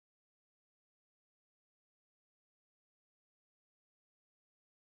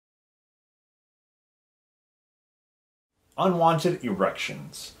unwanted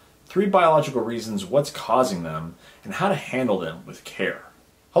erections. 3 biological reasons, what's causing them, and how to handle them with care.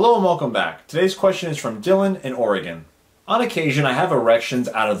 Hello and welcome back. Today's question is from Dylan in Oregon. On occasion, I have erections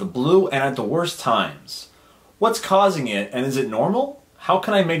out of the blue and at the worst times. What's causing it, and is it normal? How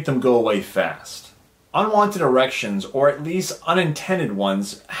can I make them go away fast? Unwanted erections, or at least unintended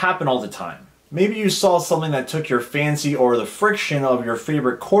ones, happen all the time. Maybe you saw something that took your fancy, or the friction of your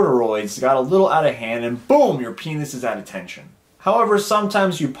favorite corduroys got a little out of hand and boom, your penis is out of tension. However,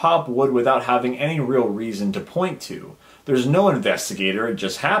 sometimes you pop wood without having any real reason to point to. There's no investigator, it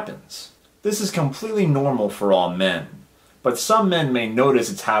just happens. This is completely normal for all men. But some men may notice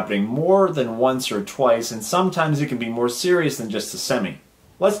it's happening more than once or twice, and sometimes it can be more serious than just a semi.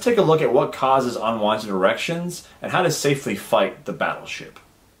 Let's take a look at what causes unwanted erections and how to safely fight the battleship.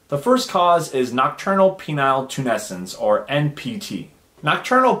 The first cause is nocturnal penile tunescence, or NPT.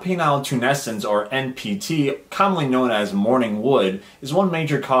 Nocturnal penile tunescence, or NPT, commonly known as morning wood, is one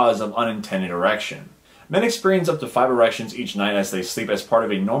major cause of unintended erection. Men experience up to 5 erections each night as they sleep as part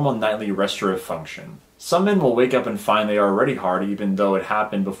of a normal nightly restorative function. Some men will wake up and find they are already hard even though it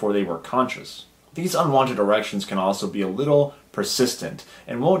happened before they were conscious. These unwanted erections can also be a little persistent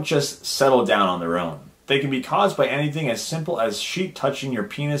and won't just settle down on their own. They can be caused by anything as simple as sheet touching your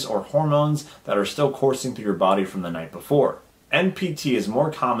penis or hormones that are still coursing through your body from the night before. NPT is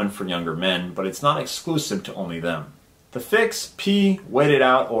more common for younger men, but it's not exclusive to only them. The fix: pee, wait it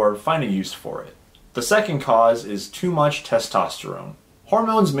out, or find a use for it. The second cause is too much testosterone.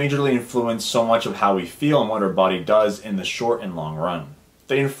 Hormones majorly influence so much of how we feel and what our body does in the short and long run.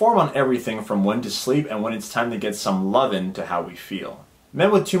 They inform on everything from when to sleep and when it's time to get some lovin' to how we feel.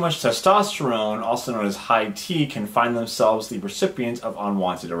 Men with too much testosterone, also known as high T, can find themselves the recipients of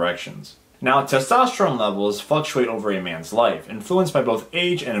unwanted erections. Now, testosterone levels fluctuate over a man's life, influenced by both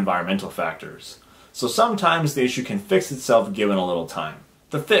age and environmental factors. So sometimes the issue can fix itself given a little time.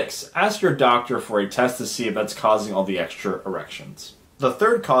 The fix: ask your doctor for a test to see if that's causing all the extra erections. The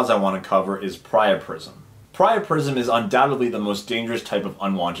third cause I want to cover is priapism. Priapism is undoubtedly the most dangerous type of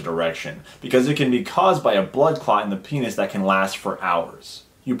unwanted erection because it can be caused by a blood clot in the penis that can last for hours.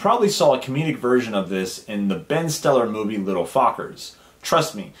 You probably saw a comedic version of this in the Ben Stiller movie Little Fockers.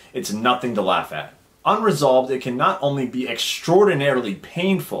 Trust me, it's nothing to laugh at. Unresolved, it can not only be extraordinarily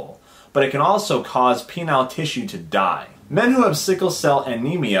painful, but it can also cause penile tissue to die. Men who have sickle cell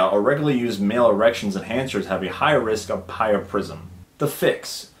anemia or regularly use male erections enhancers have a higher risk of priapism. The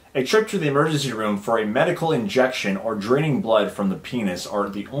fix: a trip to the emergency room for a medical injection or draining blood from the penis are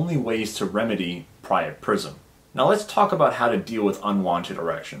the only ways to remedy priapism. Now let's talk about how to deal with unwanted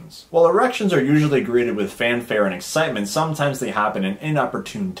erections. While erections are usually greeted with fanfare and excitement, sometimes they happen in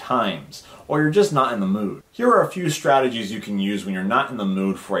inopportune times, or you're just not in the mood. Here are a few strategies you can use when you're not in the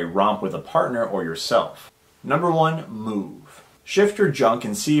mood for a romp with a partner or yourself. Number 1, move. Shift your junk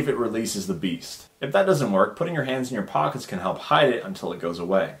and see if it releases the beast. If that doesn't work, putting your hands in your pockets can help hide it until it goes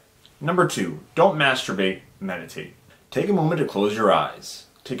away. Number 2, don't masturbate, meditate. Take a moment to close your eyes.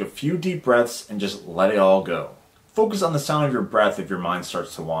 Take a few deep breaths and just let it all go. Focus on the sound of your breath if your mind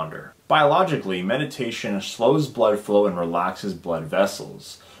starts to wander. Biologically, meditation slows blood flow and relaxes blood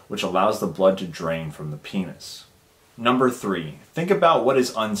vessels, which allows the blood to drain from the penis. Number 3, think about what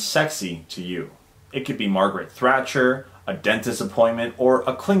is unsexy to you. It could be Margaret Thatcher, a dentist appointment, or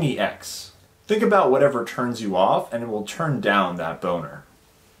a clingy ex. Think about whatever turns you off and it will turn down that boner.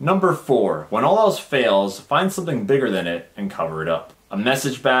 Number 4, when all else fails, find something bigger than it and cover it up. A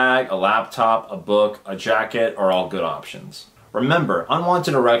message bag, a laptop, a book, a jacket are all good options. Remember,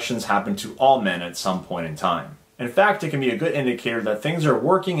 unwanted erections happen to all men at some point in time. In fact, it can be a good indicator that things are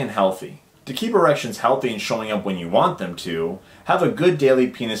working and healthy. To keep erections healthy and showing up when you want them to, have a good daily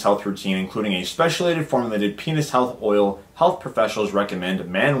penis health routine including a specially formulated penis health oil. Health professionals recommend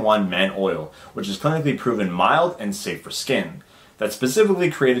Man 1 Man Oil, which is clinically proven mild and safe for skin, that's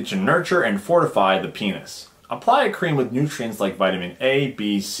specifically created to nurture and fortify the penis. Apply a cream with nutrients like vitamin A,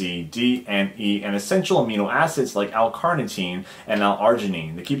 B, C, D, and E, and essential amino acids like L-carnitine and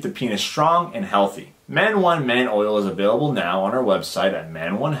L-arginine to keep the penis strong and healthy. Man 1 Man Oil is available now on our website at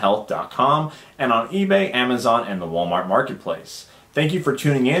man1health.com and on eBay, Amazon, and the Walmart Marketplace. Thank you for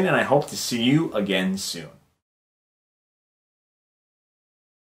tuning in, and I hope to see you again soon.